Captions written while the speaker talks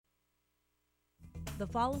The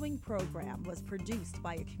following program was produced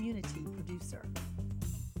by a community producer.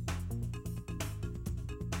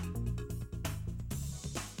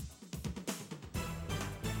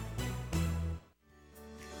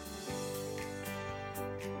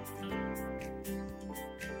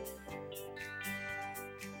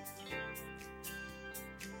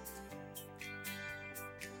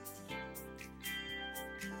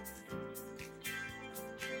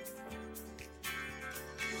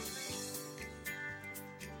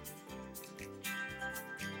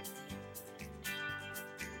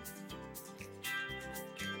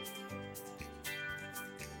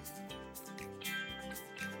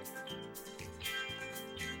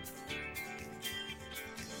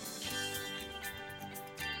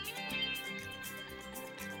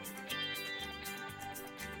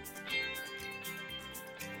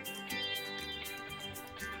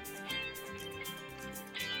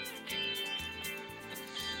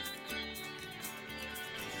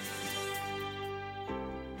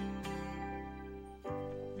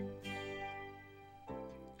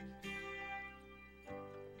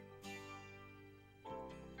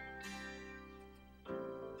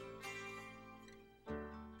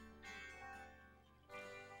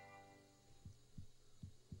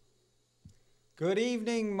 Good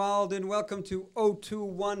evening, Malden. Welcome to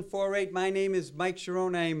 02148. My name is Mike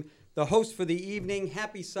Sharon. I'm the host for the evening.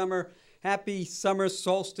 Happy summer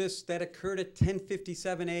solstice that occurred at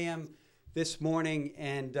 10:57 a.m. this morning,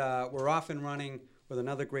 and we're off and running with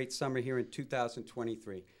another great summer here in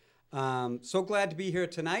 2023. So glad to be here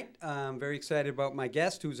tonight. I'm very excited about my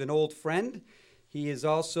guest, who's an old friend. He is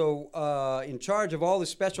also in charge of all the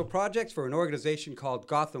special projects for an organization called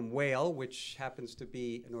Gotham Whale, which happens to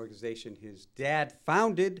be an organization his dad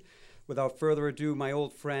founded. Without further ado, my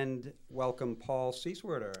old friend, welcome Paul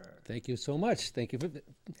Sieswerda. Thank you so much. Thank you for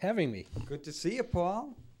having me. Good to see you,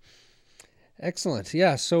 Paul. Excellent.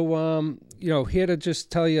 Yeah. So, here to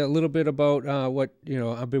just tell you a little bit about what,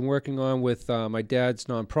 I've been working on with my dad's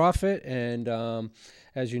nonprofit. And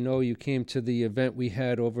as you know, you came to the event we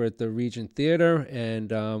had over at the Regent Theater,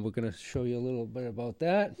 and we're going to show you a little bit about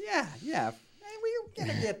that. Yeah. Hey, we're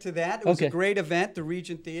going to get to that. It was Okay. a great event, the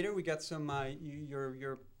Regent Theater. We got some,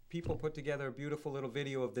 your people put together a beautiful little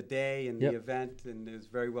video of the day and Yep. the event, and it was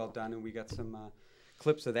very well done, and we got some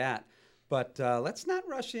clips of that. But let's not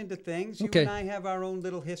rush into things. Okay. You and I have our own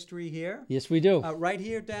little history here. Yes, we do. Right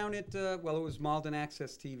here down at, it was Malden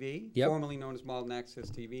Access TV, Yep. formerly known as Malden Access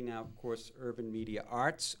TV, now, of course, Urban Media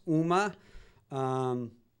Arts, UMA.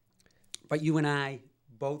 But you and I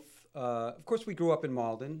both, of course, we grew up in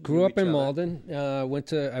Malden. Grew knew up each in other. Malden. I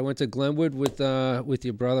went to Glenwood with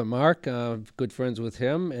your brother Mark. Good friends with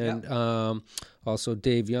him, and also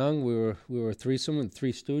Dave Young. We were a threesome and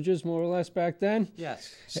Three Stooges, more or less, back then.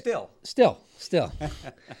 Yes, still. Still.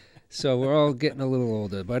 So we're all getting a little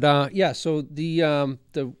older, but So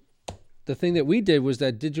the thing that we did was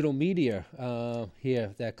that digital media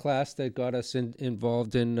here, that class that got us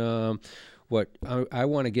involved in what I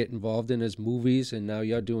want to get involved in is movies, and now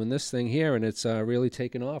you're doing this thing here, and it's really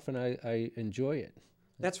taken off, and I enjoy it.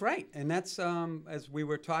 That's right, and that's as we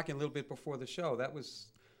were talking a little bit before the show. That was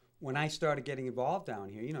when I started getting involved down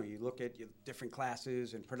here. You look at your different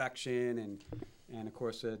classes and production, and of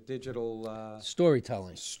course digital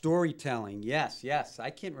Storytelling. Storytelling, yes. I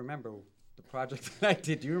can't remember the project that I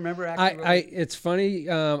did. Do you remember actually? It's funny.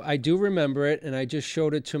 I do remember it, and I just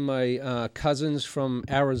showed it to my cousins from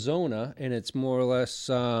Arizona, and it's more or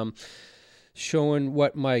less showing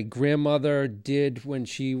what my grandmother did when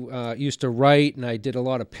she used to write, and I did a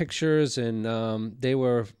lot of pictures, and they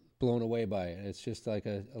were blown away by it. It's just like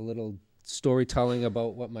a little storytelling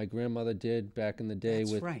about what my grandmother did back in the day.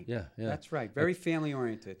 That's right. Yeah. That's right. Very family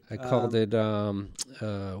oriented. I called it.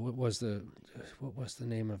 What was the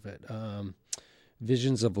name of it?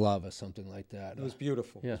 Visions of Love or something like that. It was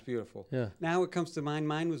beautiful. Yeah. It was beautiful. Yeah. Now it comes to mind.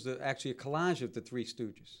 Mine was actually a collage of the Three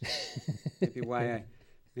Stooges. Maybe why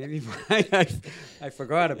I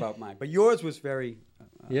forgot about mine. But yours was very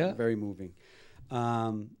moving.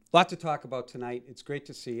 Lot to talk about tonight. It's great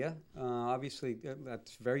to see you. Obviously,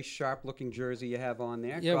 that's very sharp-looking jersey you have on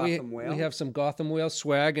there. Yeah, Gotham Whale. We have some Gotham Whale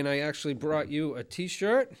swag, and I actually brought you a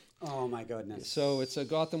T-shirt. Oh, my goodness. So it's a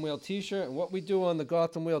Gotham Whale T-shirt, and what we do on the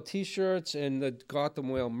Gotham Whale T-shirts and the Gotham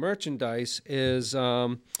Whale merchandise is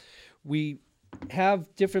we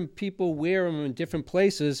have different people wear them in different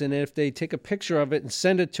places, and if they take a picture of it and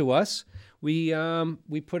send it to us, we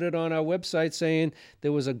put it on our website saying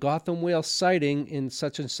there was a Gotham Whale sighting in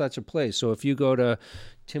such and such a place. So if you go to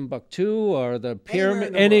Timbuktu or the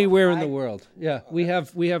pyramid, anywhere in the world. Yeah, we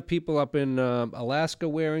have people up in Alaska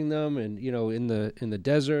wearing them, and in the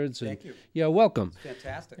deserts. And, Thank you. Yeah, welcome. It's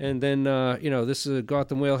fantastic. And then this is a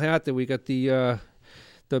Gotham Whale hat that we got the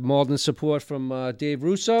Malden support from Dave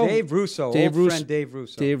Russo. Dave Russo.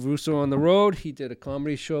 Dave Russo on the road. He did a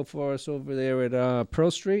comedy show for us over there at Pearl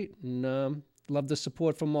Street, and love the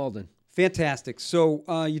support from Malden. Fantastic. So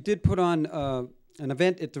you did put on an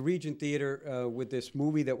event at the Regent Theater with this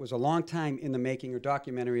movie that was a long time in the making, or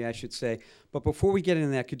documentary, I should say. But before we get into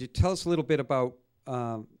that, could you tell us a little bit about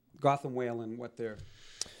Gotham Whale and what their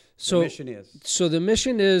mission is? So the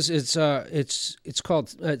mission is it's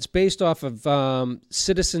based off of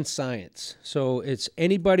citizen science. So it's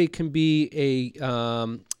anybody can be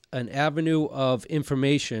an avenue of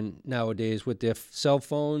information nowadays with their cell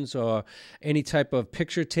phones or any type of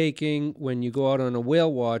picture taking. When you go out on a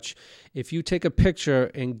whale watch, if you take a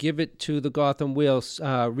picture and give it to the Gotham Whale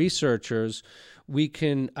researchers, we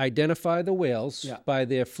can identify the whales by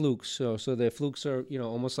their flukes. So their flukes are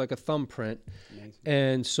almost like a thumbprint. Amazing.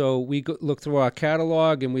 And so we look through our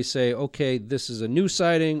catalog and we say, okay, this is a new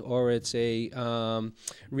sighting or it's a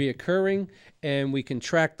reoccurring, and we can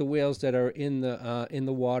track the whales that are in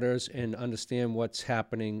the waters and understand what's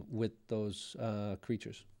happening with those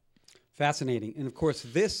creatures. Fascinating. And of course,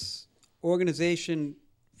 this organization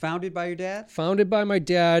founded by your dad? Founded by my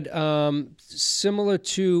dad, similar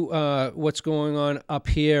to what's going on up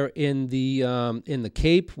here in the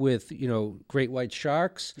Cape with great white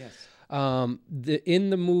sharks. Yes. In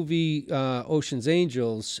the movie Ocean's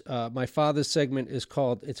Angels, my father's segment is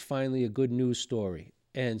called "It's Finally a Good News Story,"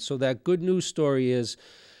 and so that good news story is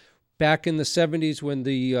back in the 70s when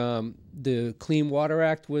the Clean Water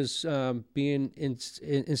Act was being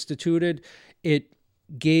instituted. It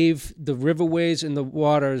gave the riverways and the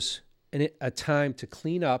waters a time to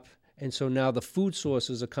clean up, and so now the food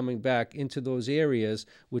sources are coming back into those areas,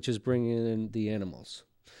 which is bringing in the animals.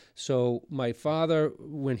 So my father,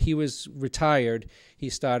 when he was retired, he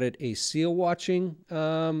started a seal watching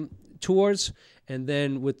tours, and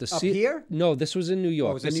then with the up here? No, this was in New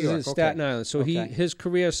York. This is in Staten Island. So his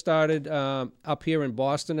career started up here in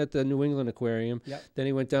Boston at the New England Aquarium. Yep. Then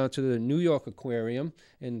he went down to the New York Aquarium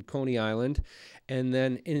in Coney Island. And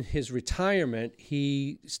then in his retirement,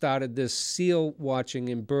 he started this seal watching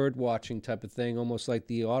and bird watching type of thing, almost like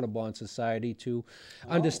the Audubon Society, to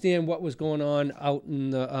understand what was going on out in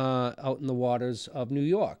the waters of New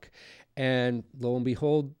York. And lo and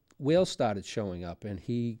behold, whales started showing up, and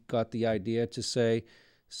he got the idea to say,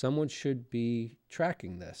 someone should be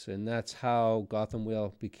tracking this. And that's how Gotham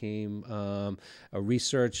Whale became a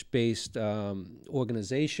research-based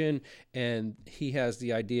organization. And he has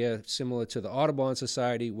the idea, similar to the Audubon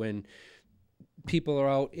Society, when people are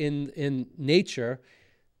out in nature,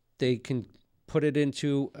 they can put it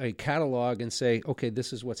into a catalog and say, okay,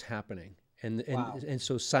 this is what's happening. And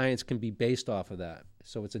so science can be based off of that.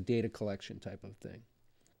 So it's a data collection type of thing.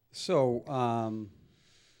 So,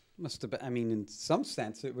 must have been, I mean, in some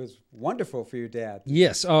sense, it was wonderful for your dad.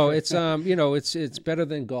 Yes. Oh, it's it's better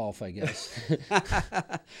than golf, I guess.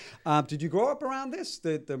 Did you grow up around this?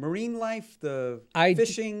 The marine life, the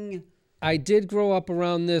fishing? I did grow up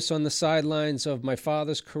around this on the sidelines of my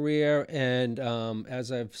father's career, and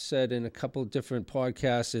as I've said in a couple of different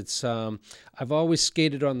podcasts, it's I've always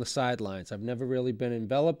skated on the sidelines. I've never really been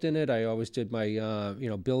enveloped in it. I always did my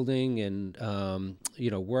building and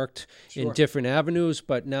worked in different avenues,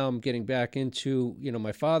 but now I'm getting back into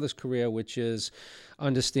my father's career, which is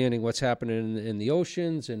understanding what's happening in the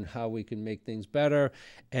oceans and how we can make things better.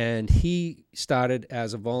 And he started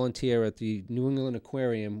as a volunteer at the New England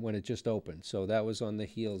Aquarium when it just opened. So that was on the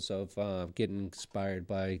heels of getting inspired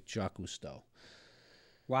by Jacques Cousteau.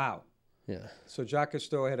 Wow. Yeah. So Jacques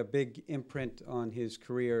Cousteau had a big imprint on his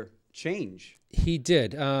career change. He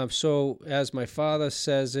did. So as my father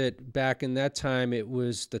says it, back in that time, it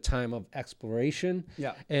was the time of exploration.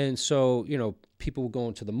 Yeah. And so, people were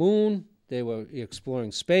going to the moon. They were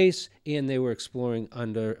exploring space, and they were exploring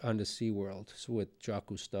undersea world. So with Jacques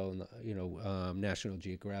Cousteau and National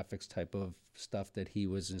Geographic's type of stuff that he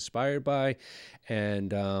was inspired by,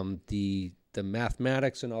 and the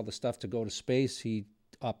mathematics and all the stuff to go to space, he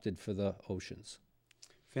opted for the oceans.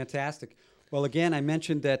 Fantastic. Well, again, I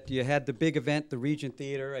mentioned that you had the big event, the Regent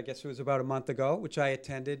Theater. I guess it was about a month ago, which I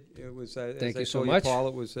attended. It was thank you so much, much, Paul.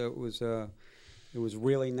 It was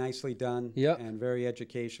really nicely done, and very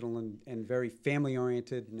educational and very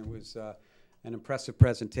family-oriented, and it was an impressive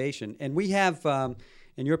presentation. And we have, and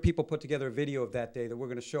your people put together a video of that day that we're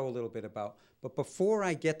going to show a little bit about. But before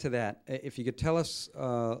I get to that, if you could tell us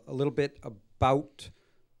a little bit about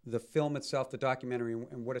the film itself, the documentary,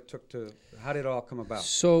 and what it took to, how did it all come about?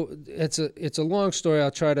 So it's a long story. I'll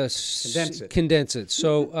try to condense it.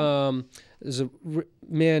 So there's a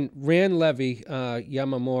man, Ran Levy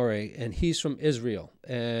Yamamori, and he's from Israel.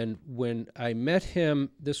 And when I met him,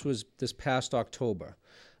 this was this past October.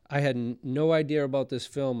 I had no idea about this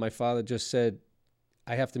film. My father just said,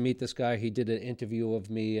 I have to meet this guy. He did an interview of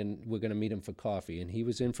me, and we're going to meet him for coffee. And he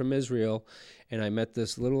was in from Israel, and I met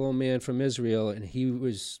this little old man from Israel, and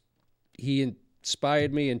he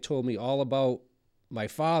inspired me and told me all about my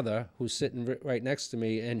father, who's sitting right next to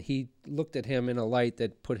me, and he looked at him in a light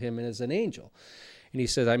that put him in as an angel. And he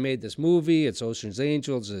said, I made this movie, it's Ocean's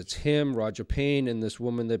Angels, it's him, Roger Payne, and this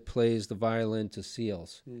woman that plays the violin to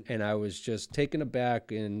seals. And I was just taken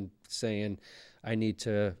aback and saying, I need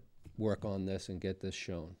to work on this and get this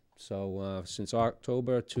shown. So since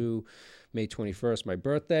October to May 21st, my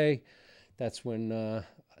birthday, that's when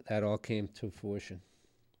that all came to fruition.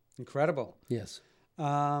 Incredible. Yes.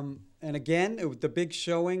 And again, the big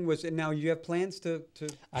showing was, and now you have plans to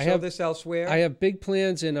show this elsewhere? I have big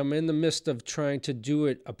plans, and I'm in the midst of trying to do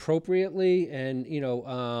it appropriately, and,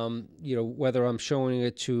 whether I'm showing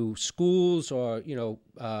it to schools or,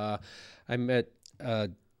 I met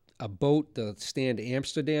a boat, the Stand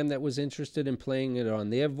Amsterdam, that was interested in playing it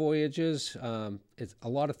on their voyages. A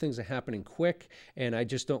lot of things are happening quick, and I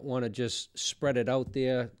just don't want to just spread it out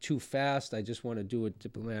there too fast. I just want to do it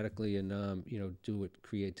diplomatically and, do it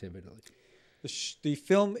creatively. The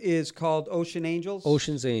film is called Ocean Angels?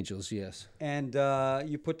 Ocean's Angels, yes. And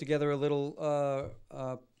you put together a little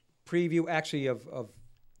preview, actually, of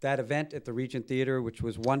that event at the Regent Theater, which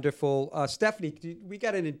was wonderful. Stephanie, we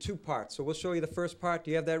got it in two parts, so we'll show you the first part. Do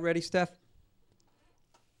you have that ready, Steph?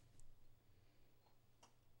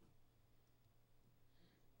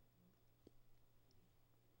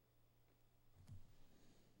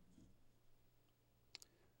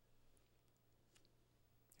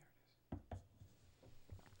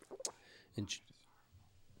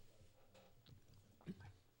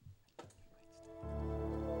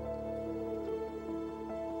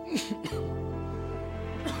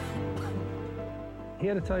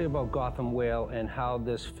 Here to tell you about Gotham Whale and how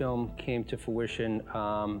this film came to fruition,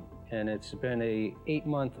 and it's been a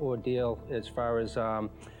 8-month ordeal as far as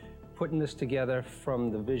putting this together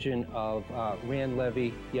from the vision of Ran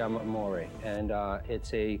Levy Yamamori, and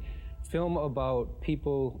it's a film about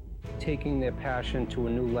people taking their passion to a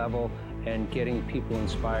new level and getting people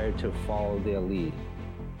inspired to follow their lead.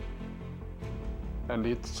 And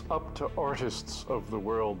it's up to artists of the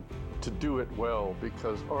world to do it well,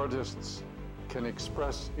 because artists can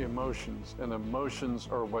express emotions, and emotions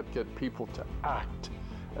are what get people to act.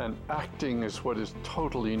 And acting is what is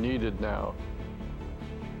totally needed now.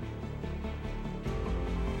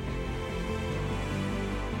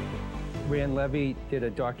 Ran Levy did a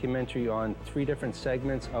documentary on 3 different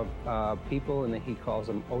segments of people, and he calls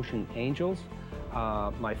them Ocean Angels.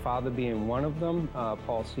 My father being one of them,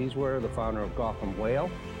 Paul Sieswerda, the founder of Gotham Whale.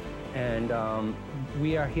 And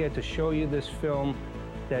we are here to show you this film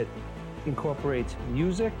that incorporates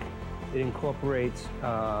music, it incorporates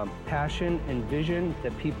passion and vision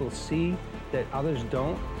that people see that others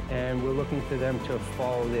don't, and we're looking for them to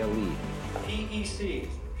follow their lead. PEC,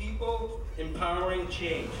 People Empowering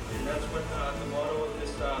Change, and that's what the motto of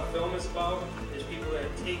this film is about, is people that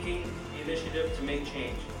are taking the initiative to make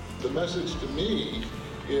change. The message to me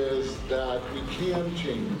is that we can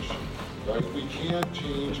change, right? We can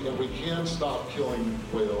change, and we can stop killing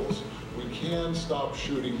whales. We can stop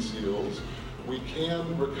shooting seals. We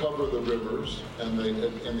can recover the rivers and the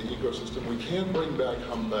ecosystem. We can bring back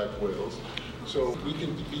humpback whales. So we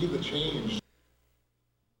can be the change.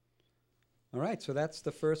 All right, so that's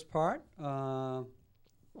the first part of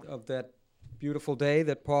that beautiful day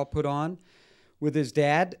that Paul put on with his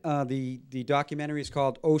dad. The documentary is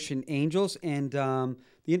called Ocean Angels, and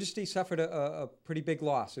the industry suffered a pretty big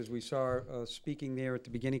loss, as we saw speaking there at the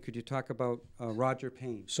beginning. Could you talk about Roger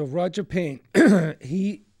Payne? So Roger Payne,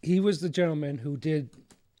 he was the gentleman who did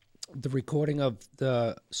the recording of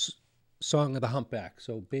the song of the humpback.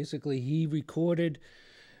 So basically, he recorded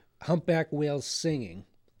humpback whales singing.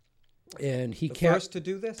 And he first to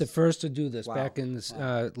do this? The first to do this, wow. Back in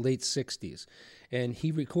the late 60s. And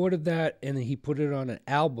he recorded that, and then he put it on an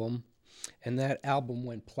album, and that album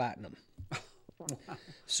went platinum.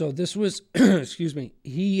 So this was, excuse me,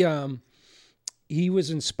 he was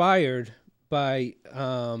inspired by,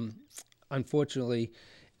 unfortunately,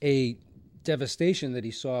 a devastation that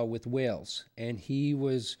he saw with whales. And he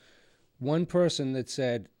was one person that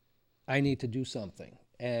said, I need to do something.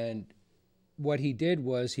 And what he did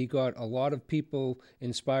was he got a lot of people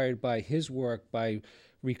inspired by his work by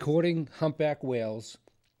recording humpback whales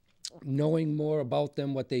knowing more about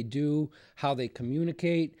them, what they do, how they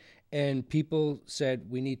communicate. And people said,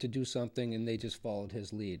 we need to do something, and they just followed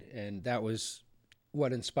his lead. And that was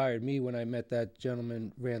what inspired me when I met that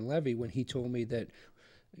gentleman, Rand Levy, when he told me that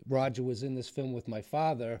Roger was in this film with my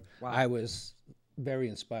father. Wow. I was very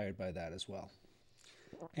inspired by that as well.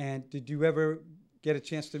 And did you ever get a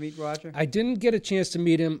chance to meet Roger? I didn't get a chance to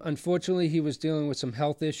meet him. Unfortunately, he was dealing with some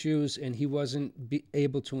health issues, and he wasn't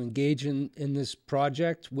able to engage in this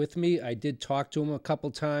project with me. I did talk to him a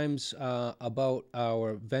couple times about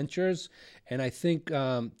our ventures, and I think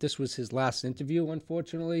this was his last interview,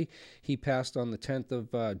 unfortunately. He passed on the 10th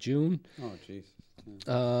of June. Oh,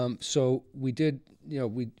 jeez. So we did,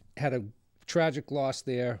 we had a tragic loss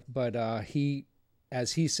there, but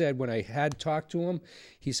as he said, when I had talked to him,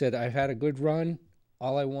 he said, I've had a good run.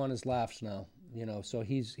 All I want is laughs now, so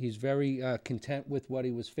he's very content with what he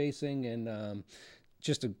was facing, and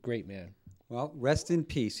just a great man. Well, rest in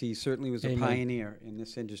peace. He certainly was a pioneer in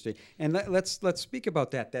this industry. And let's speak about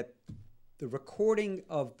that the recording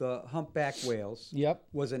of the Humpback Whales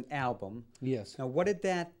was an album. Yes. Now, what did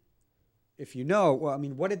that, if you know,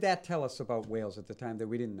 what did that tell us about whales at the time that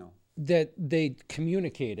we didn't know? That they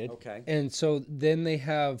communicated. Okay. And so then they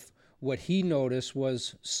have, what he noticed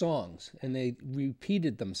was songs, and they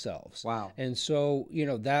repeated themselves. Wow. And so,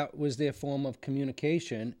 that was their form of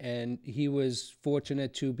communication, and he was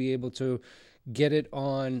fortunate to be able to get it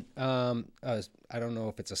on, I don't know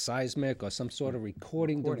if it's a seismic or some sort of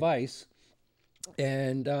recording device,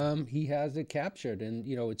 and he has it captured. And,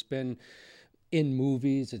 it's been in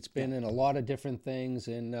movies, it's been in a lot of different things,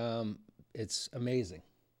 and it's amazing.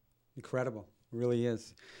 Incredible. It really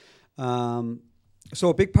is. So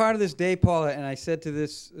a big part of this day, Paula, and I said to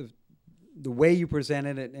this, the way you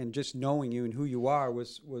presented it and just knowing you and who you are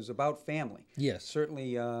was about family. Yes.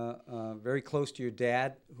 Certainly very close to your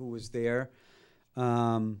dad, who was there.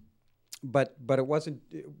 But it wasn't,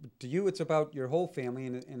 to you, it's about your whole family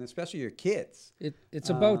and especially your kids. It's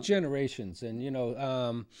about generations.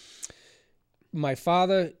 And, my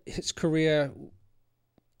father, his career,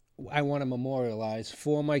 I want to memorialize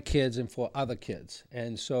for my kids and for other kids.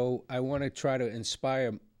 And so I want to try to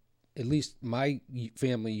inspire at least my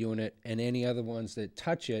family unit and any other ones that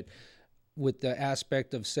touch it with the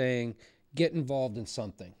aspect of saying, get involved in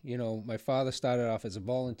something. My father started off as a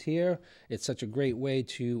volunteer. It's such a great way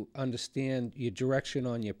to understand your direction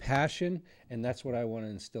on your passion, and that's what I want to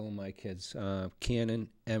instill in my kids, Cannon,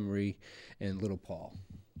 Emery, and little Paul.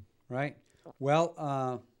 Right.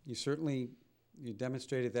 Well, you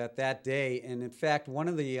demonstrated that day. And in fact, one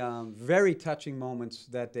of the very touching moments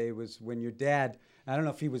that day was when your dad, I don't know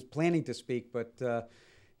if he was planning to speak, but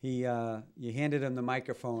you handed him the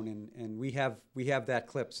microphone, and we have that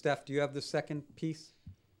clip. Steph, do you have the second piece?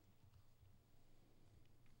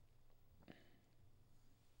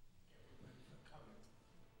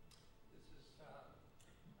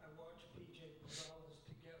 I watched PJ put all this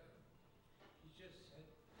together. He just said,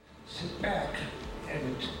 sit back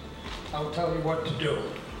and I'll tell you what to do.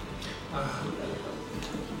 I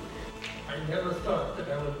never thought that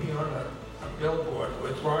I would be on a billboard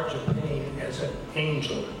with Roger Payne as an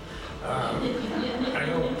angel. I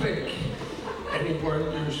don't think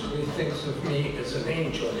anyone usually thinks of me as an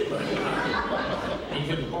angel, but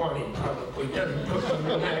even Barney probably doesn't put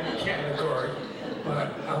me in that category,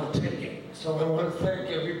 but I'll take it. So I want to thank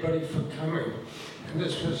everybody for coming, and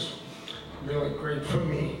this was really great for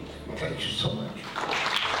me. Thank you so much.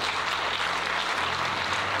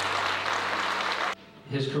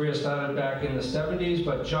 His career started back in the 70s,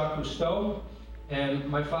 but Jacques Cousteau, and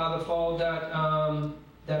my father followed that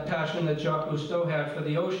passion that Jacques Cousteau had for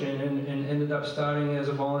the ocean, and ended up starting as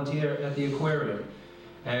a volunteer at the aquarium,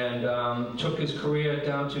 and took his career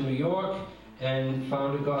down to New York and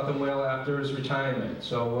founded Gotham Whale after his retirement.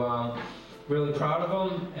 So really proud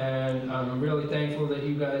of him, and I'm really thankful that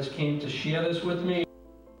you guys came to share this with me.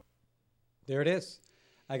 There it is.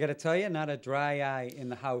 I got to tell you, not a dry eye in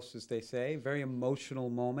the house, as they say. Very emotional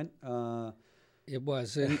moment. It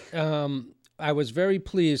was. And I was very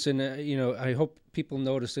pleased, and I hope people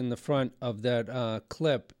notice in the front of that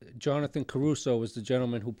clip, Jonathan Caruso was the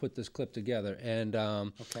gentleman who put this clip together. And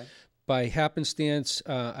by happenstance,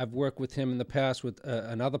 I've worked with him in the past with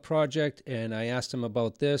another project, and I asked him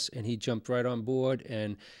about this, and he jumped right on board.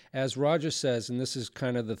 And as Roger says, and this is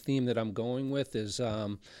kind of the theme that I'm going with, is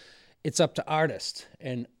it's up to artists,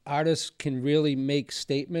 and artists can really make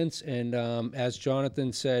statements. And as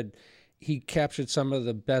Jonathan said, he captured some of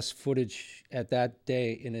the best footage at that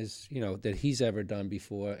day in his, that he's ever done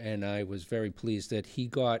before. And I was very pleased that he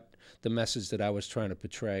got the message that I was trying to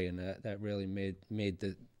portray, and that really made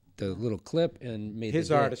little clip and made his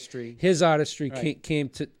the day. artistry. His artistry Right. came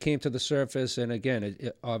to the surface, and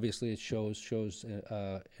again, obviously it shows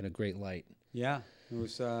in a great light. Yeah, it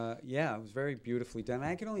was. It was very beautifully done.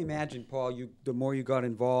 I can only imagine, Paul. The more you got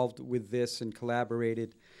involved with this and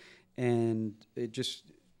collaborated, and it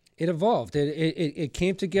evolved. It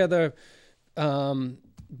came together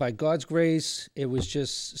by God's grace. It was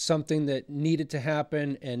just something that needed to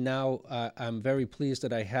happen, and now I'm very pleased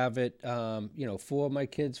that I have it. For my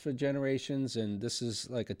kids for generations, and this is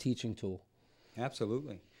like a teaching tool.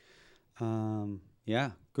 Absolutely.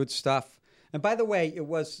 Good stuff. And by the way, it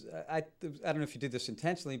was I don't know if you did this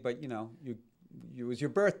intentionally, but it was your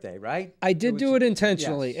birthday, right? I did do it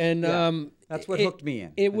intentionally, yes, and that's what hooked me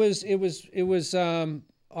in. It was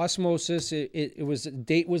osmosis. It was,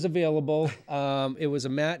 date was available. It was a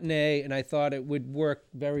matinee, and I thought it would work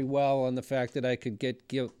very well on the fact that I could get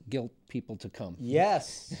guilt people to come.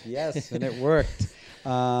 Yes, and it worked.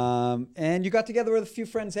 And you got together with a few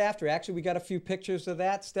friends after. Actually, we got a few pictures of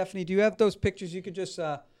that. Stephanie, do you have those pictures? You could just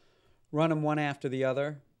run them one after the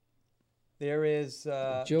other. There is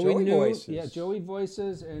Joey Voices. Yeah, Joey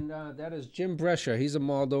Voices, and that is Jim Brescia. He's a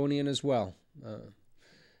Moldonian as well.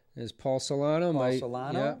 There's Paul Solano.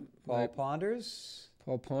 Paul Ponders.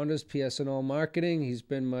 Paul Ponders, PSNL Marketing. He's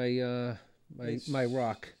been my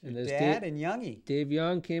rock. And there's Dad and Youngie. Dave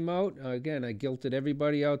Young came out. Again, I guilted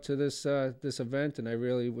everybody out to this event, and I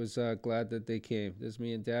really was glad that they came. There's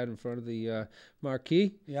me and Dad in front of the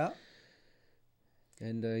marquee. Yeah.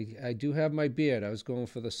 And I do have my beard. I was going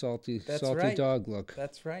for the salty right. dog look.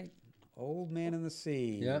 That's right. Old Man in the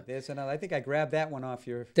Sea. Yeah. There's another. I think I grabbed that one off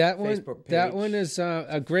your Facebook page. That one is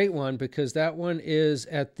a great one because that one is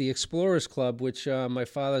at the Explorers Club, which my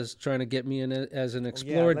father's trying to get me in as an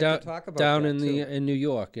explorer down in New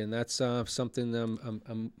York, and that's something that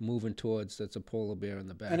I'm moving towards. That's a polar bear in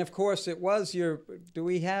the back. And of course, it was your. Do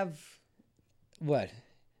we have? What?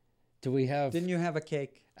 Do we have? Didn't you have a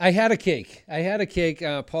cake? I had a cake.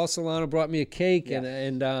 Paul Solano brought me a cake, yeah.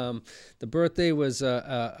 and the birthday was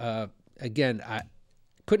again. I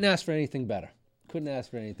couldn't ask for anything better.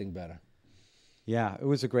 Yeah, it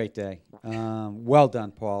was a great day. Well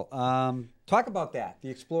done, Paul. Talk about that. The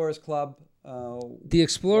Explorers Club. The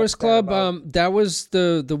Explorers Club, that was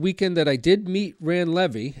the weekend that I did meet Rand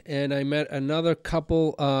Levy, and I met another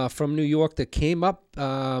couple from New York that came up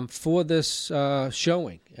for this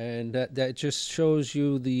showing, and that just shows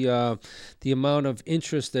you the amount of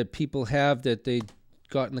interest that people have, that they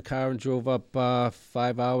got in the car and drove up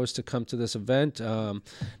 5 hours to come to this event.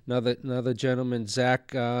 Another gentleman, Zach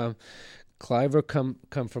Cliver, come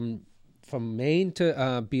from Maine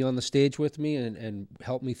to be on the stage with me and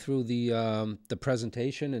help me through the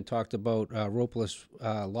presentation, and talked about ropeless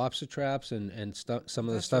lobster traps and some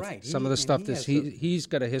of the stuff. Right. Some of the stuff that he's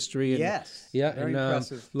got a history. Yes. Yeah, very and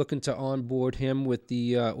impressive. Looking to onboard him with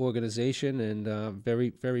the organization, and very,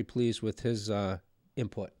 very pleased with his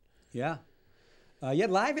input. Yeah. You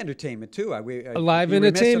had live entertainment too. Live If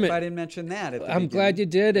entertainment. I didn't mention that. I'm glad you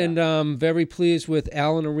did, yeah. And very pleased with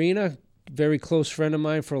Alan Arena. Very close friend of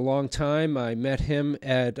mine for a long time. I met him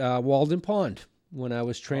at Walden Pond when I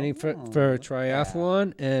was training for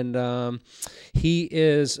triathlon, and he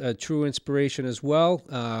is a true inspiration as well,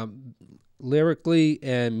 lyrically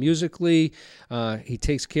and musically. He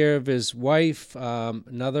takes care of his wife.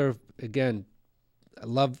 Again, I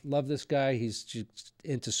love this guy. He's just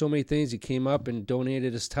into so many things. He came up and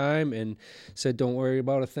donated his time and said, "Don't worry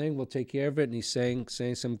about a thing. We'll take care of it." And he sang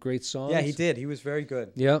some great songs. Yeah, he did. He was very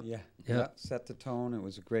good. Yeah. Set the tone. It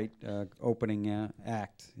was a great opening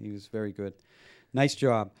act. He was very good. Nice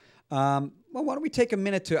job. Well, why don't we take a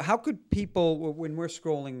minute to? How could people, when we're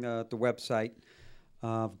scrolling the website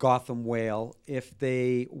of Gotham Whale, if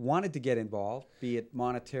they wanted to get involved, be it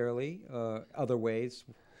monetarily, other ways?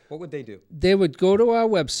 What would they do? They would go to our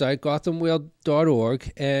website,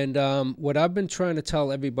 gothamwhale.org, and what I've been trying to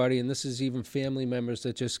tell everybody, and this is even family members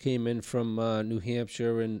that just came in from New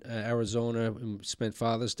Hampshire and Arizona and spent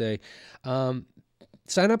Father's Day, sign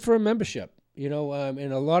up for a membership. And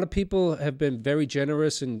a lot of people have been very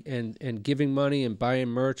generous and giving money and buying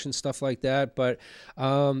merch and stuff like that. But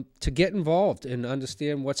to get involved and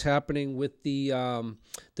understand what's happening with the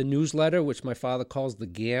newsletter, which my father calls the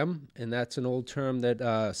GAM, and that's an old term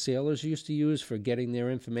that sailors used to use for getting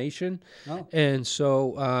their information. Oh. And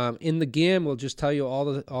so in the GAM, we'll just tell you all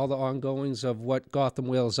the ongoings of what Gotham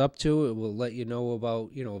Whale is up to. It will let you know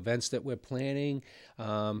about events that we're planning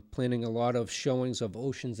a lot of showings of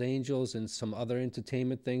Ocean's Angels and some other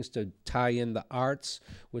entertainment things to tie in the arts,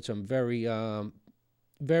 which I'm very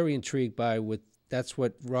very intrigued by. That's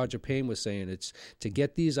what Roger Payne was saying. It's to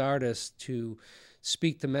get these artists to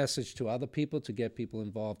speak the message to other people to get people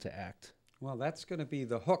involved to act. Well, that's going to be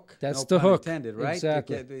the hook. That's no the pun hook. Intended, right?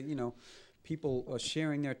 Exactly. To get, people are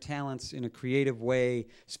sharing their talents in a creative way.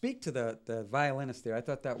 Speak to the violinist there. I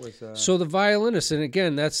thought that was... So the violinist, and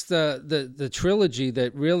again, that's the trilogy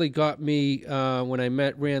that really got me when I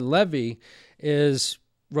met Rand Levy, is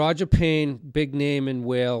Roger Payne, big name in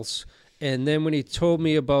Wales. And then when he told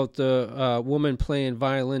me about the woman playing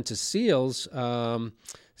violin to seals,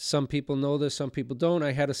 some people know this, some people don't.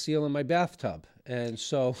 I had a seal in my bathtub. And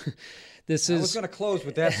so... I was going to close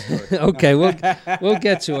with that story. Okay, we'll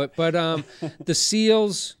get to it. But the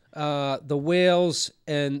seals, the whales,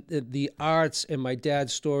 and the arts, and my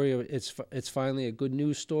dad's story, it's finally a good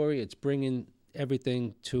news story. It's bringing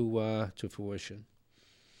everything to fruition.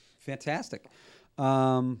 Fantastic.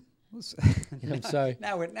 I'm sorry.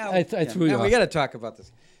 I threw you off. We got to talk about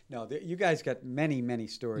this. No, you guys got many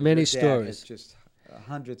stories. Many Your dad stories. has just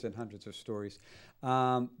hundreds and hundreds of stories.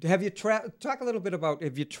 Have you talk a little bit about?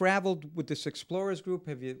 Have you traveled with this Explorers group?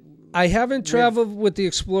 I haven't traveled with the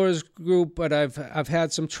Explorers group, but I've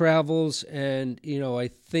had some travels, and I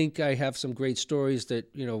think I have some great stories that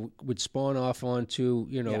would spawn off onto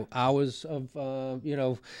hours of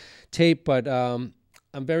tape. But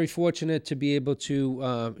I'm very fortunate to be able to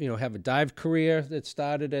have a dive career that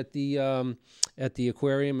started at the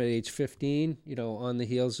aquarium at age 15. On the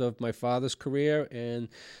heels of my father's career and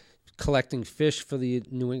collecting fish for the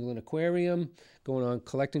New England Aquarium, going on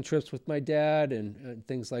collecting trips with my dad and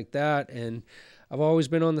things like that. And I've always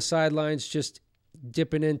been on the sidelines, just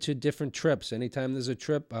dipping into different trips. Anytime there's a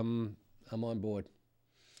trip, I'm on board.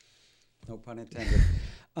 No pun intended.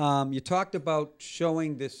 You talked about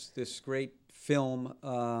showing this great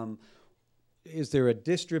film. Is there a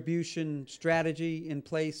distribution strategy in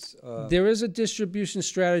place? There is a distribution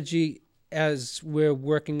strategy as we're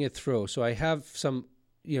working it through. So I have some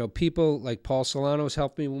people like Paul Solano's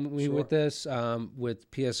helped me with this,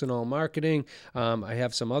 with PS&All Marketing. I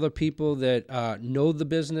have some other people that know the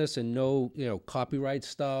business and know, copyright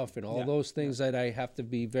stuff and all those things that I have to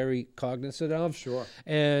be very cognizant of. Sure.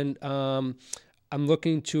 And I'm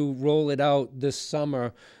looking to roll it out this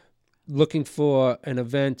summer. Looking for an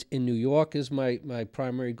event in New York is my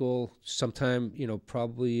primary goal. Sometime,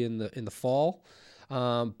 probably in the fall.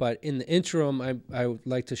 But in the interim, I would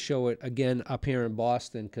like to show it again up here in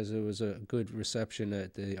Boston because it was a good reception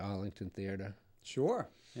at the Arlington Theater. Sure.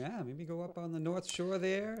 Yeah, maybe go up on the North Shore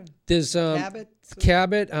there. There's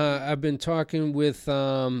Cabot. I've been talking with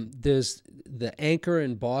there's the Anchor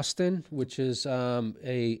in Boston, which is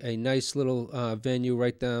a nice little venue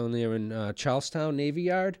right down there in Charlestown Navy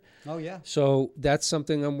Yard. Oh yeah. So that's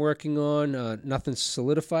something I'm working on. Nothing's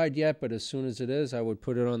solidified yet, but as soon as it is, I would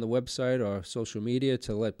put it on the website or social media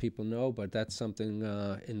to let people know. But that's something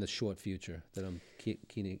in the short future that I'm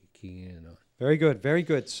keying in on. Very good, very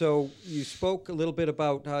good. So you spoke a little bit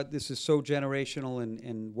about how this is so generational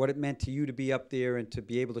and what it meant to you to be up there and to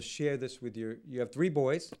be able to share this with you have 3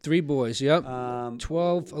 boys. 3 boys, yep.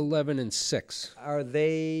 12, 11, and 6. Are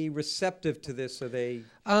they receptive to this?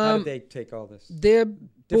 How do they take all this? They're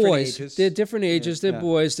boys. Ages. They're different ages. They're Yeah.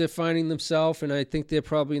 boys. They're finding themselves, and I think they're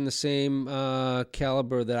probably in the same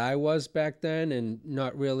caliber that I was back then, and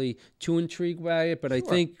not really too intrigued by it. But I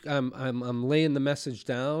think I'm laying the message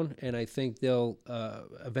down, and I think they'll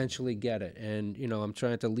eventually get it. And I'm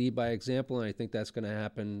trying to lead by example, and I think that's going to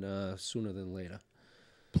happen sooner than later.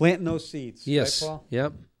 Planting those seeds. Yes. Right, Paul?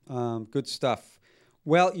 Yep. Good stuff.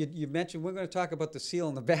 Well, you mentioned we're going to talk about the seal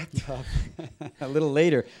in the bathtub a little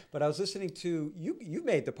later, but I was listening to you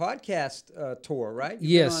made the podcast tour, right?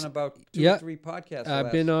 You've been on about 2 or 3 podcasts.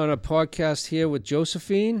 I've been on a podcast here with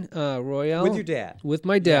Josephine Royale. With your dad. With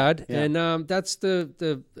my dad. Yeah. And that's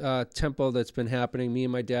the tempo that's been happening. Me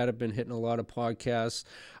and my dad have been hitting a lot of podcasts.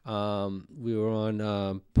 We were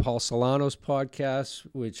on Paul Solano's podcast,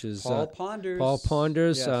 which is Paul Ponders. Paul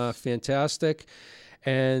Ponders, Yes. Fantastic.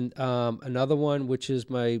 And another one, which is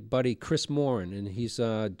my buddy Chris Morin, and he's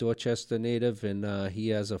a Dorchester native, and he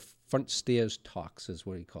has a front stairs talks, is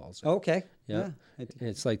what he calls it. Okay. Yeah. Yeah. And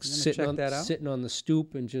it's like I'm gonna sitting check that out. on the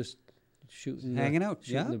stoop and just Hanging out.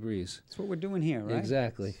 shooting Yeah. the breeze. That's what we're doing here, right?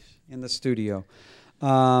 Exactly. In the studio.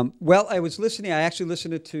 Well, I was listening. I actually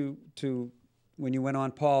listened to when you went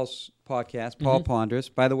on Paul's podcast, Paul Ponders.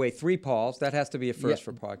 By the way, 3 Pauls. That has to be a first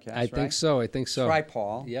for podcasts, I think so. Try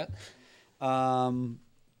Paul. Yeah.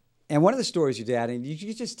 And one of the stories your dad, and you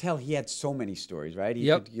could just tell he had so many stories, right?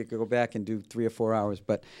 You could go back and do 3 or 4 hours.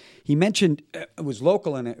 But he mentioned, it was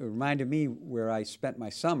local, and it reminded me where I spent my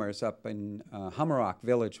summers up in Hummerock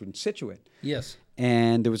Village in Scituate. Yes.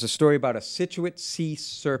 And there was a story about a Scituate sea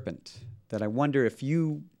serpent that I wonder if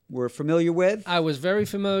you were familiar with? I was very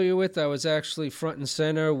familiar with. I was actually front and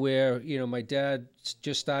center where, my dad,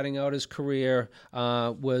 just starting out his career,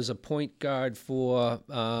 was a point guard for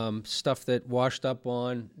stuff that washed up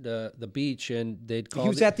on the beach, and they'd call. He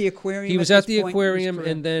was at the aquarium. He was at the this point in his aquarium,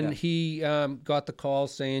 career? and then Yeah. he got the call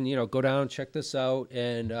saying, go down, check this out,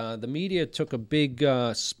 and the media took a big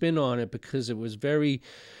spin on it because it was very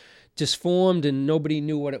disformed and nobody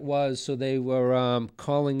knew what it was, so they were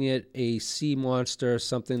calling it a sea monster,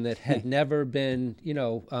 something that had never been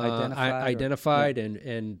identified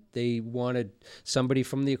and they wanted somebody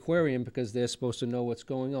from the aquarium because they're supposed to know what's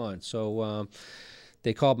going on. So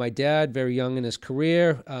they called my dad, very young in his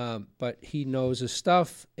career, but he knows his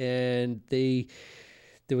stuff, and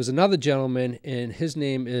there was another gentleman, and his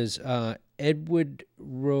name is Edward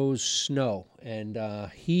Rose Snow, and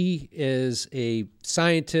he is a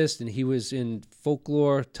scientist, and he was in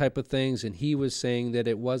folklore type of things, and he was saying that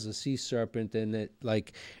it was a sea serpent, and that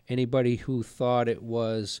like anybody who thought it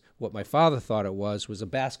was what my father thought it was a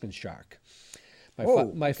basking shark.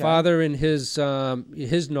 My father, in his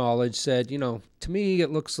knowledge, said, to me it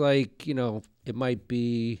looks like it might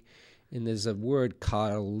be, and there's a word,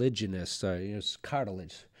 cartilaginous, it's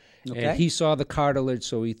cartilage. Okay. And he saw the cartilage,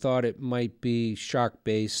 so he thought it might be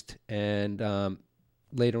shark-based, and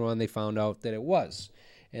later on they found out that it was.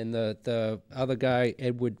 And the other guy,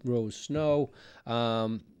 Edward Rose Snow,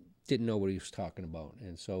 didn't know what he was talking about.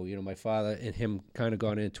 And so, my father and him kind of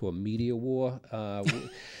got into a media war.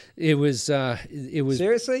 It was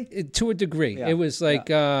Seriously? To a degree. Yeah. It was like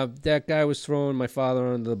that guy was throwing my father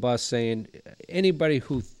under the bus, saying anybody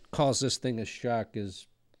who calls this thing a shark is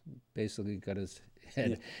basically got his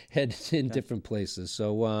head in different places.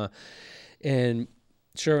 So, and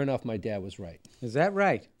sure enough, my dad was right. Is that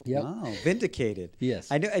right? Yep. Oh, vindicated. Yes.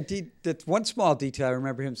 I did that one small detail. I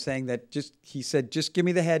remember him saying that he said, just give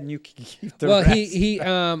me the head and you can keep the rest.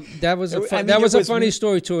 Well, that was a funny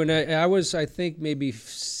story too. And I was, I think, maybe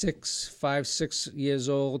 6 years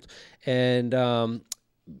old. And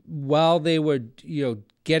while they were,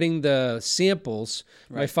 getting the samples,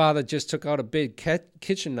 my father just took out a big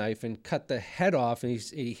kitchen knife and cut the head off, and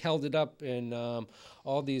he held it up, and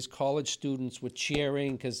all these college students were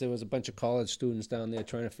cheering because there was a bunch of college students down there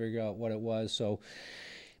trying to figure out what it was. So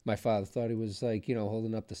my father thought he was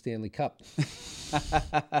holding up the Stanley Cup.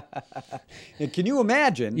 And can you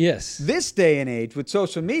imagine? Yes. This day and age with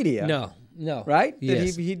social media. No. Right? Yes.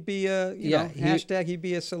 That he'd be he'd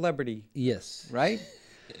be a celebrity. Yes. Right?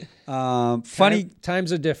 Funny.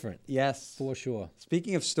 Times are different. Yes. For sure.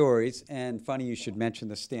 Speaking of stories, and funny you should mention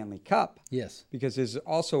the Stanley Cup. Yes. Because there's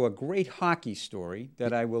also a great hockey story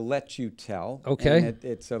that I will let you tell. Okay. And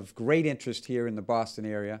it's of great interest here in the Boston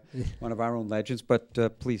area, one of our own legends, but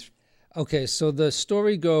please. Okay, so the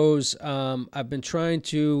story goes, I've been trying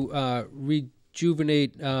to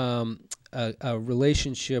rejuvenate a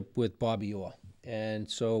relationship with Bobby Orr. And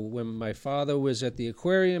so when my father was at the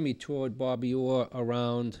aquarium, he toured Bobby Orr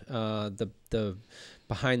around the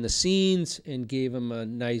behind the scenes and gave him a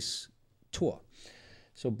nice tour.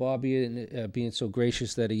 So Bobby, being so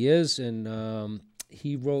gracious that he is, and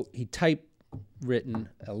he typewritten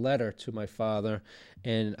a letter to my father,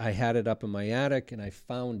 and I had it up in my attic, and I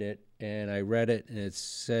found it, and I read it, and it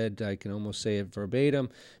said, I can almost say it verbatim,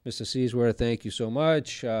 Mr. Sieswerda, thank you so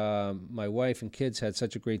much. My wife and kids had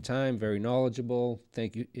such a great time, very knowledgeable.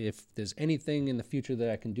 Thank you. If there's anything in the future that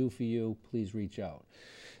I can do for you, please reach out.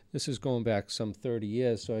 This is going back some 30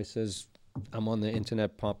 years, so I says, I'm on the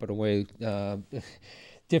internet pumping away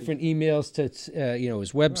different emails to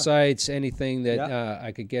his websites, anything that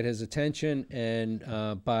I could get his attention.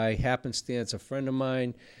 And by happenstance, a friend of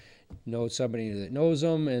mine knows somebody that knows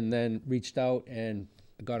him, and then reached out, and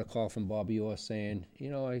I got a call from Bobby Orr saying,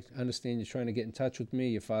 I understand you're trying to get in touch with me.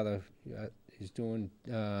 Your father is doing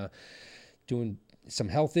some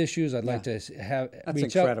health issues. I'd like to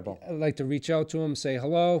reach incredible. out. I'd like to reach out to him, say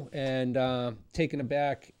hello, and taken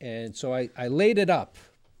aback. And so I laid it up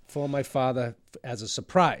for my father as a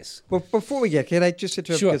surprise. But before we can I just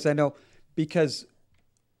interrupt? Sure. Because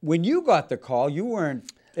when you got the call, you weren't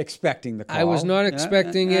expecting the call. I was not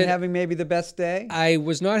expecting it. Having maybe the best day? I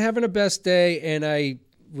was not having a best day, and I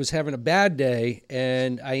was having a bad day,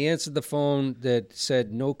 and I answered the phone that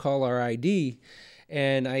said no caller ID,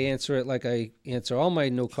 and I answer it like I answer all my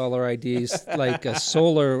no caller IDs, like a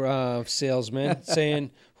solar salesman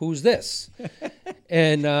saying, "Who's this?"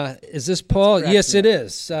 And is this Paul? Yes, it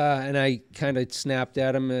is. And I kind of snapped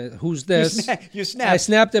at him. Who's this? You snapped. I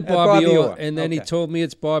snapped at Bobby Orr, and then he Okay. told me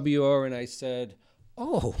it's Bobby Orr, and I said,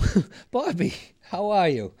 "Oh, Bobby, how are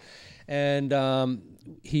you?" And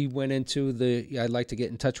he went into I'd like to get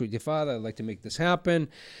in touch with your father. I'd like to make this happen.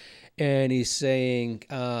 and he's saying,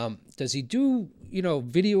 does he do,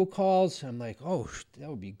 video calls? I'm like, oh, that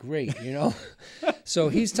would be great, So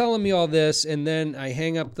he's telling me all this, and then I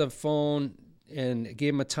hang up the phone and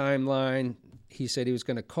gave him a timeline. He said he was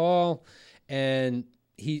going to call, and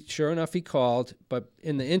sure enough, he called. But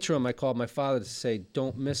in the interim, I called my father to say,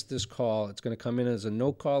 don't miss this call. It's going to come in as a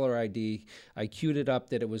no-caller ID. I queued it up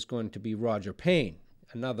that it was going to be Roger Payne,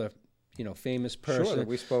 another, famous person. Sure, that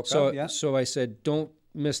we spoke of, yeah. So I said, don't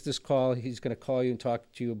miss this call. He's going to call you and talk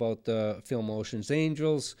to you about the film Ocean's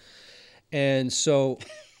Angels. And so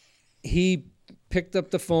he picked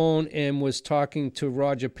up the phone and was talking to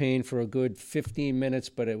Roger Payne for a good 15 minutes,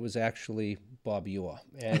 but it was actually Bobby Orr.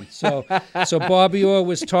 And so Bobby Orr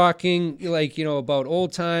was talking about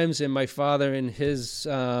old times, and my father and his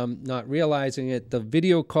not realizing it, the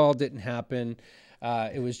video call didn't happen.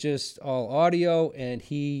 It was just all audio, and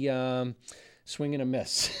he swing and a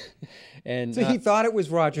miss. And so he thought it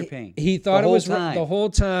was Roger Payne. He thought it was the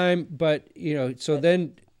whole time, but so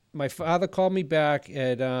then my father called me back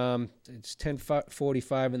at it's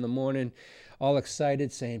 10:45 in the morning, all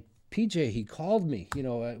excited, saying, PJ, he called me.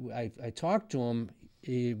 I talked to him.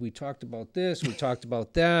 We talked about this. We talked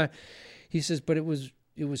about that. He says, but it was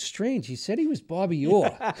strange. He said he was Bobby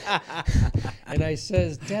Orr. And I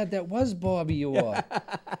says, Dad, that was Bobby Orr.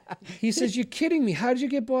 He says, you're kidding me. How did you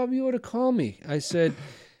get Bobby Orr to call me? I said,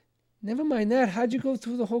 never mind that. How'd you go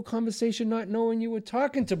through the whole conversation not knowing you were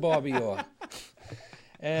talking to Bobby Orr?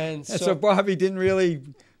 And so Bobby didn't really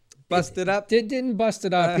bust it up? Didn't bust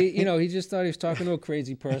it up. He just thought he was talking to a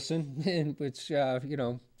crazy person, which,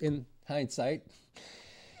 in hindsight.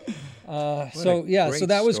 So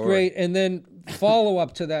that was great. And then follow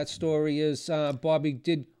up to that story is Bobby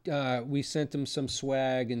did, we sent him some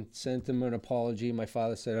swag and sent him an apology. My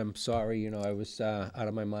father said, I'm sorry, I was out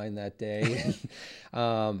of my mind that day.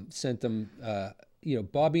 Sent him,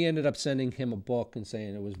 Bobby ended up sending him a book and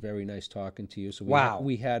saying it was very nice talking to you. So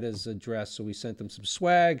we had his address, so we sent him some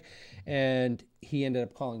swag, and he ended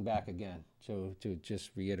up calling back again. So to just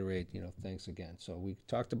reiterate, thanks again. So we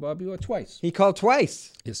talked to Bobby Orr twice. He called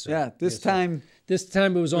twice. Yes, sir. Yeah, this time it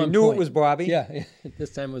was on point. We knew it was Bobby. Yeah,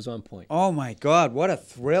 this time it was on point. Oh, my God. What a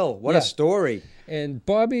thrill. What a story. And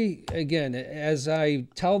Bobby, again, as I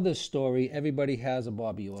tell this story, everybody has a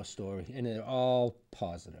Bobby Orr story, and they're all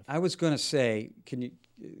positive. I was going to say,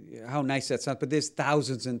 how nice that sounds, but there's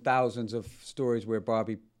thousands and thousands of stories where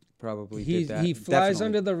Bobby probably did that. He flies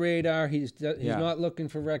under the radar. He's not looking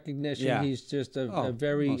for recognition. Yeah. He's just a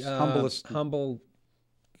very humble.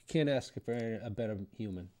 Can't ask for a better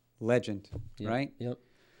human. Legend, right? Yep.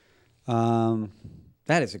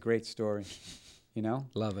 That is a great story.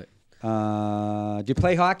 Love it. Do you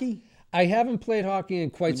play hockey? I haven't played hockey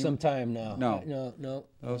in quite some time now. No.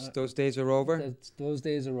 Those days are over? Those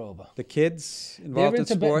days are over. The kids involved in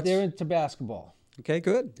sports? They're into basketball. Okay,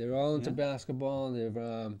 good. They're all into basketball. They're,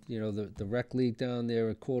 the rec league down there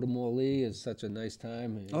at Quartermore Lee is such a nice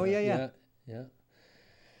time. Oh, yeah.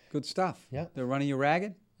 Good stuff. Yeah. They're running you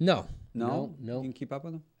ragged? No. You can keep up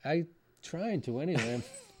with them? I'm trying to anyway. I'm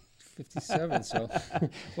 57, so.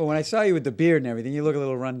 Well, when I saw you with the beard and everything, you look a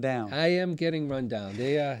little run down. I am getting run down.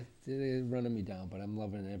 They're running me down, but I'm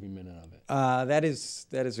loving every minute of it. That is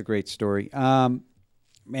a great story.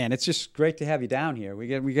 Man, it's just great to have you down here. We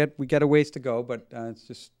got a ways to go, but it's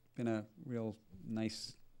just been a real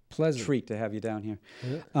nice treat to have you down here.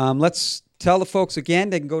 Yeah. Let's tell the folks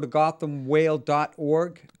again, they can go to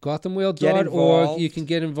gothamwhale.org. Gothamwhale.org. You can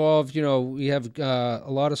get involved. We have a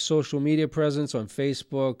lot of social media presence on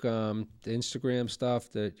Facebook, Instagram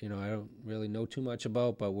stuff that, I don't really know too much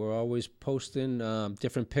about, but we're always posting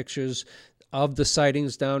different pictures of the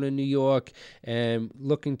sightings down in New York and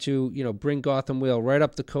looking to, bring Gotham Whale right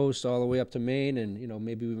up the coast all the way up to Maine. And,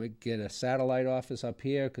 maybe we might get a satellite office up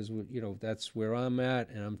here because, that's where I'm at.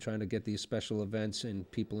 And I'm trying to get these special events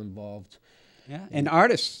and people involved. Yeah, and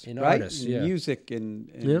artists, right? Artists, music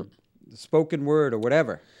and spoken word or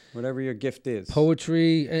whatever your gift is.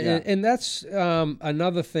 Poetry. And that's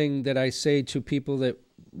another thing that I say to people that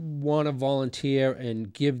want to volunteer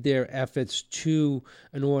and give their efforts to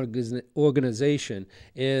an organization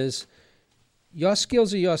is your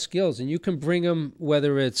skills are your skills, and you can bring them,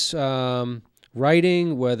 whether it's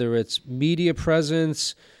writing, whether it's media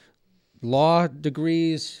presence, law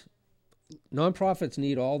degrees. Nonprofits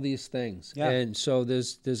need all these things, and so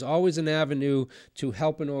there's always an avenue to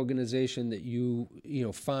help an organization that you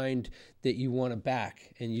find that you want to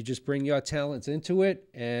back, and you just bring your talents into it,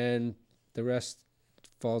 and the rest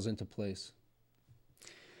falls into place.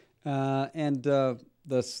 And the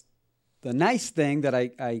the nice thing that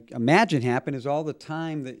I imagine happened is all the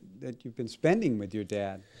time that you've been spending with your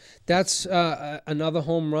dad. That's another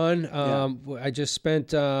home run. I just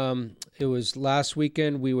spent, it was last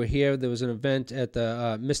weekend, we were here. There was an event at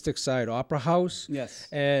the Mystic Side Opera House. Yes.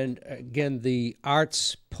 And again, the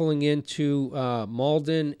arts pulling into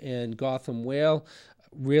Malden and Gotham Whale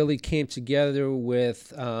really came together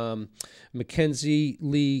with Mackenzie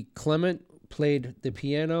Lee Clement, played the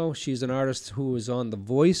piano. She's an artist who was on The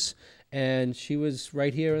Voice. And she was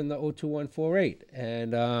right here in the 02148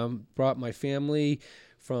 and brought my family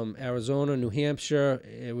from Arizona, New Hampshire.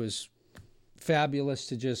 It was fabulous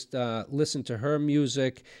to just listen to her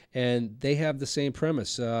music. And they have the same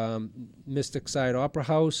premise, Mystic Side Opera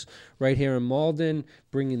House right here in Malden,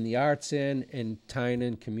 bringing the arts in and tying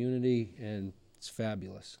in community, and it's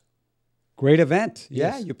fabulous. Great event.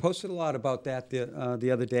 Yes. Yeah, you posted a lot about that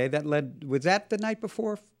the other day. Was that the night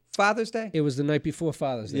before Father's Day? It was the night before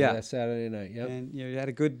Father's Day, Yeah. that Saturday night. Yep. And you had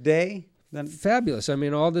a good day? Then Fabulous. I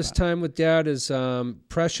mean, all this time with Dad is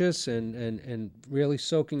precious and really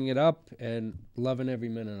soaking it up and loving every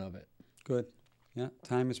minute of it. Good. Yeah,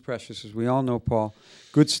 time is precious, as we all know, Paul.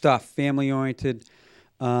 Good stuff, family-oriented.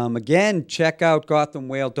 Again, check out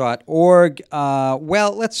gothamwhale.org.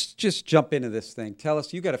 Well, let's just jump into this thing. Tell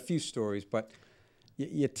us, you got a few stories, but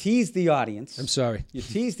you teased the audience. I'm sorry. You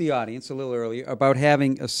teased the audience a little earlier about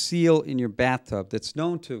having a seal in your bathtub that's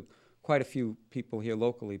known to quite a few people here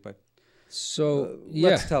locally, but So,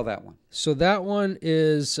 let's tell that one. So that one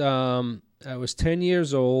is, I was 10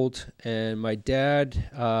 years old, and my dad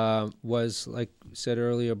was, like I said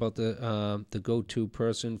earlier, about the go-to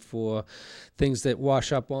person for things that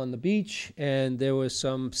wash up on the beach, and there was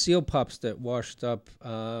some seal pups that washed up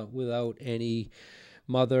without any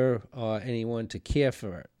mother or anyone to care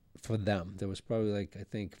for them. There was probably like, I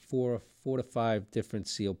think, four to five different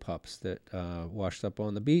seal pups that washed up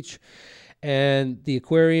on the beach, and the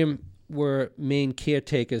aquarium were main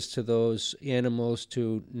caretakers to those animals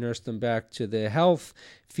to nurse them back to their health,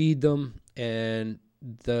 feed them, and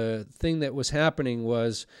the thing that was happening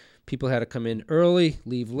was people had to come in early,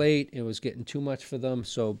 leave late. It was getting too much for them.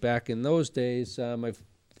 So back in those days, I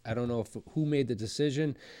don't know who made the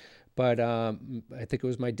decision, but I think it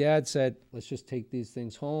was my dad said, let's just take these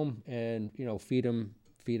things home and, feed them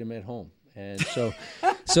at home. And so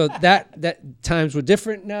that times were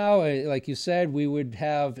different now. Like you said, we would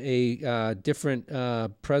have a different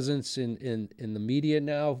presence in the media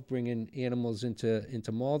now, bringing animals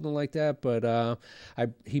into Malden like that. But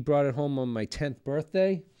he brought it home on my 10th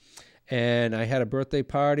birthday, and I had a birthday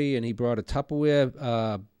party, and he brought a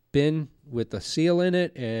Tupperware bin with a seal in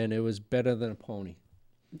it, and it was better than a pony.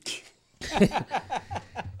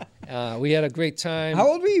 We had a great time. How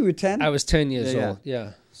old were you? You were 10? I was 10 years Yeah. old,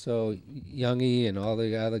 yeah. So Youngie and all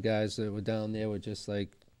the other guys that were down there were just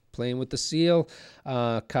like playing with the seal.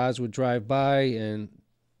 Cars would drive by and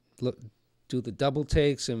do the double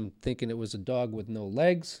takes and thinking it was a dog with no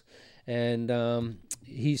legs. And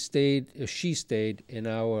she stayed in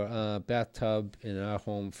our bathtub in our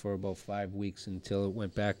home for about 5 weeks until it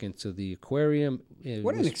went back into the aquarium.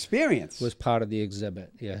 What an experience. Was part of the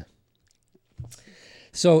exhibit, yeah.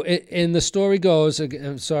 So, and the story goes,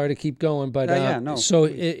 I'm sorry to keep going, but so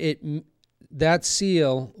that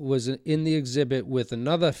seal was in the exhibit with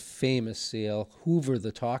another famous seal, Hoover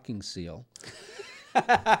the talking seal.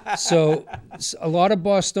 So a lot of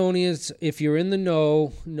Bostonians, if you're in the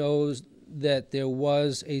know, knows that there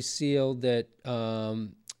was a seal that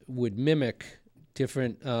would mimic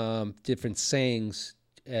different sayings.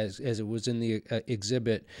 As it was in the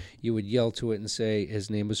exhibit, you would yell to it and say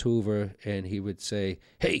his name was Hoover, and he would say,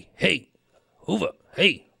 "Hey, Hoover,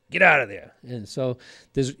 hey, get out of there!" And so,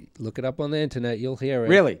 look it up on the internet, you'll hear it.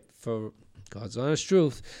 Really? For God's honest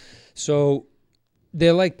truth. So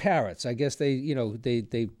they're like parrots. I guess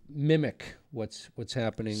they mimic what's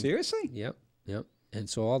happening. Seriously? Yep. And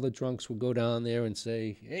so all the drunks would go down there and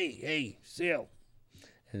say, "Hey, seal,"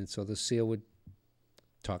 and so the seal would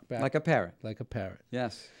talk back. Like a parrot.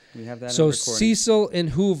 Yes, we have that. So in recording. Cecil and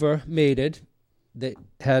Hoover mated. They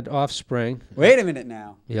had offspring. Wait a minute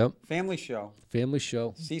now. Yep. Family show.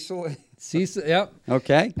 Cecil, yep.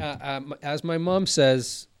 Okay. As my mom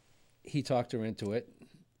says, he talked her into it.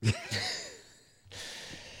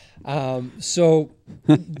 So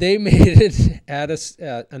they mated at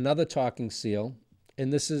another talking seal,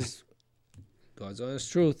 and this is God's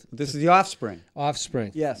honest truth. This is the offspring.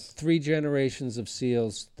 Yes. 3 generations of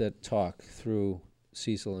seals that talk through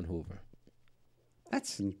Cecil and Hoover.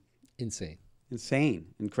 That's insane.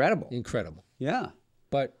 Incredible. Yeah.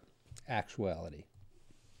 But actuality.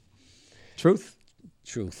 Truth.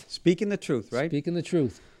 Truth. Speaking the truth, right? Speaking the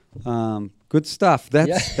truth. Good stuff.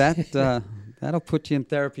 That'll put you in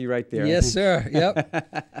therapy right there. Yes, sir.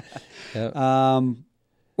 Yep. Yep.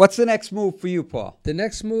 What's the next move for you, Paul? The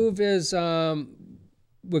next move is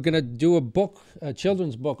we're going to do a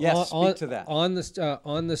children's book. Yes, speak to that. On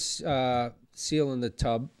the seal in the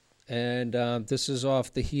tub. And this is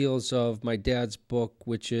off the heels of my dad's book,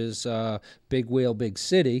 which is Big Whale, Big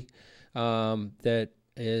City, that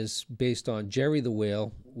is based on Jerry the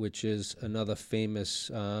Whale, which is another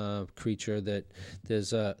famous creature that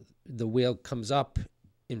the whale comes up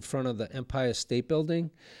in front of the Empire State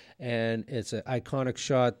Building. And it's an iconic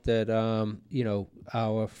shot that,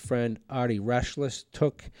 our friend Artie Rashlis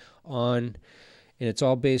took on. And it's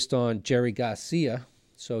all based on Jerry Garcia.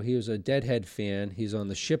 So he was a Deadhead fan. He's on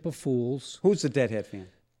the Ship of Fools. Who's the Deadhead fan?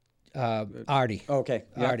 Artie. Okay.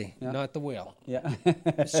 Yeah. Artie, Yeah. not the whale. Yeah.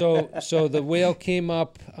 So the whale came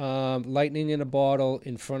up, lightning in a bottle,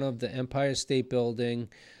 in front of the Empire State Building.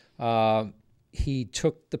 He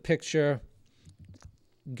took the picture,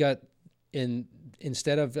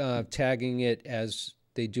 instead of tagging it as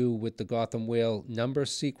they do with the Gotham Whale number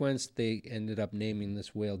sequence, they ended up naming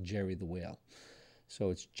this whale Jerry the Whale.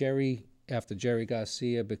 So it's Jerry after Jerry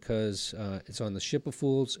Garcia because it's on the Ship of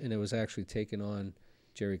Fools, and it was actually taken on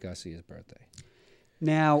Jerry Garcia's birthday.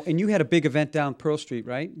 Now, and you had a big event down Pearl Street,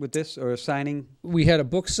 right, with this, or a signing? We had a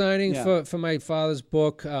book signing Yeah. for my father's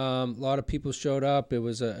book. A lot of people showed up. It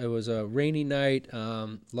was a rainy night.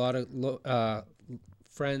 A lot of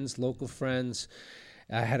friends, local friends.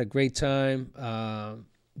 I had a great time.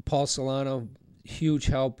 Paul Solano, huge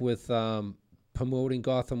help with promoting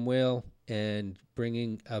Gotham Whale and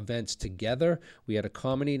bringing events together. We had a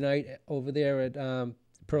comedy night over there at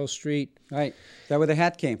Pearl Street. Right. Is that where the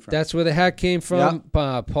hat came from? That's where the hat came from.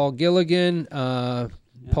 Yep. Paul Gilligan,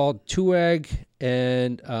 Paul Tuag,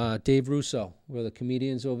 and Dave Russo were the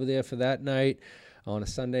comedians over there for that night. On a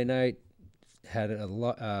Sunday night, had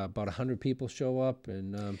about 100 people show up,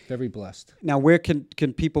 and very blessed. Now, where can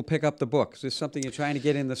people pick up the book? Is this something you're trying to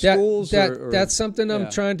get in the schools? That's something I'm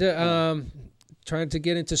Yeah. trying to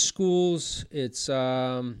get into schools. It's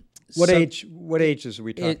What ages are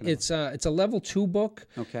we talking about? it's a level 2 book.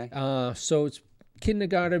 Okay. So it's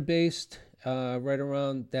kindergarten based, right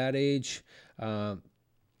around that age.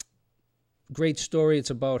 Great story. It's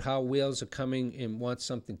about how whales are coming and want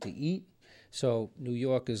something to eat. So New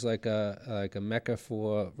York is like a mecca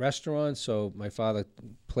for restaurants. So my father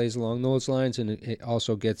plays along those lines, and it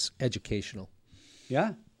also gets educational.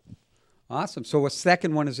 Yeah. Awesome. So a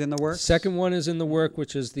second one is in the works? Second one is in the work,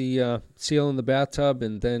 which is the seal in the bathtub,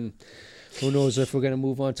 and then who knows if we're going to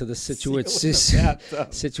move on to the Scituate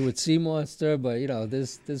sea monster. But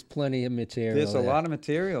there's plenty of material. There's a lot of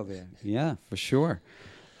material there. Yeah, for sure.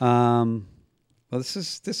 Well, this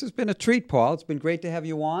has been a treat, Paul. It's been great to have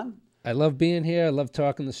you on. I love being here. I love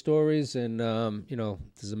talking the stories, and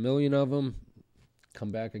there's a million of them.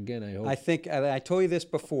 Come back again, I hope. I think I told you this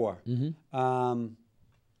before. Mm-hmm.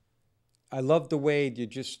 I love the way you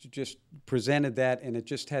just presented that, and it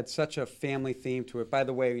just had such a family theme to it. By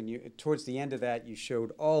the way, towards the end of that, you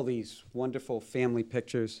showed all these wonderful family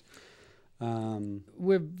pictures.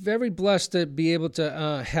 We're very blessed to be able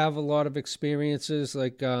to have a lot of experiences.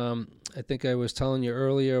 Like I think I was telling you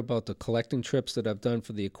earlier about the collecting trips that I've done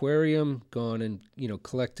for the aquarium, gone and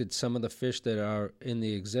collected some of the fish that are in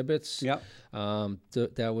the exhibits. Yep.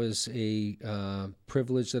 That was a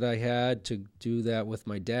privilege that I had to do that with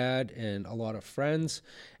my dad and a lot of friends,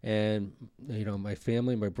 and my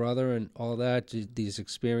family, my brother, and all that. These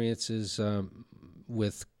experiences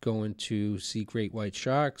with going to see great white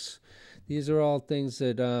sharks. These are all things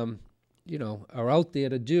that are out there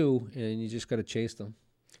to do, and you just got to chase them.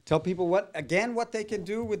 Tell people what they can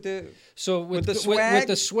do with the with the swag. With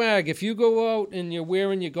the swag, if you go out and you're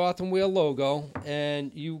wearing your Gotham Whale logo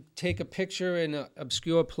and you take a picture in an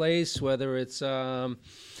obscure place, whether it's it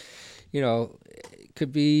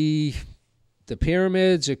could be the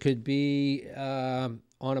pyramids, it could be on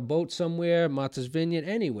a boat somewhere, Martha's Vineyard,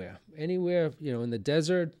 anywhere in the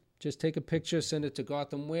desert. Just take a picture, send it to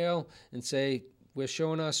Gotham Whale, and say, we're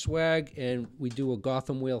showing our swag, and we do a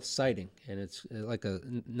Gotham Whale sighting. And it's like a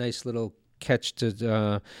nice little catch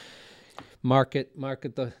to market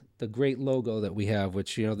the great logo that we have,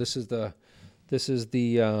 which, this is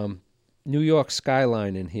the New York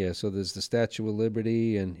skyline in here. So there's the Statue of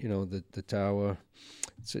Liberty and, the tower.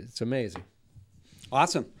 It's amazing.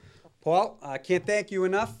 Awesome. Paul, I can't thank you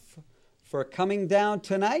enough for coming down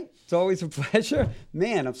tonight. It's always a pleasure.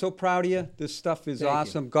 Man, I'm so proud of you. This stuff is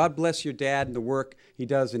awesome. God bless your dad and the work he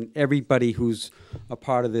does, and everybody who's a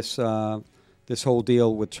part of this this whole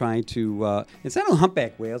deal with trying to it's not only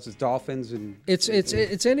humpback whales, it's dolphins and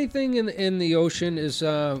It's anything in the ocean is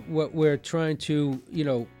what we're trying to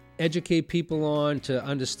educate people on, to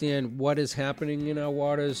understand what is happening in our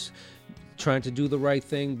waters, trying to do the right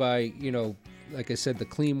thing by like I said, the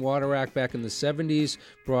Clean Water Act back in the 70s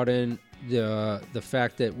brought in the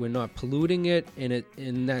fact that we're not polluting it, and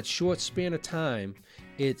in that short span of time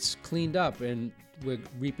it's cleaned up and we're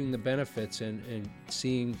reaping the benefits and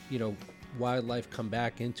seeing wildlife come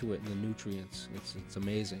back into it and the nutrients. It's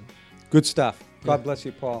amazing. Good stuff. God bless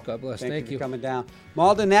you, Paul. God bless. Thank you you for coming down.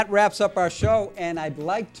 Malden, that wraps up our show, and I'd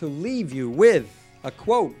like to leave you with a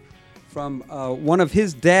quote from one of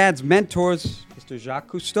his dad's mentors, Mr.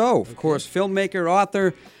 Jacques Cousteau, of course, filmmaker,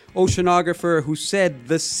 author, oceanographer, who said,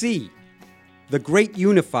 "The sea, the great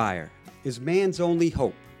unifier, is man's only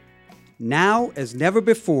hope. Now, as never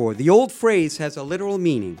before, the old phrase has a literal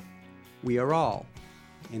meaning. We are all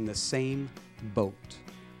in the same boat."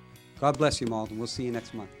 God bless you, Malden. We'll see you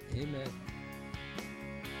next month. Amen.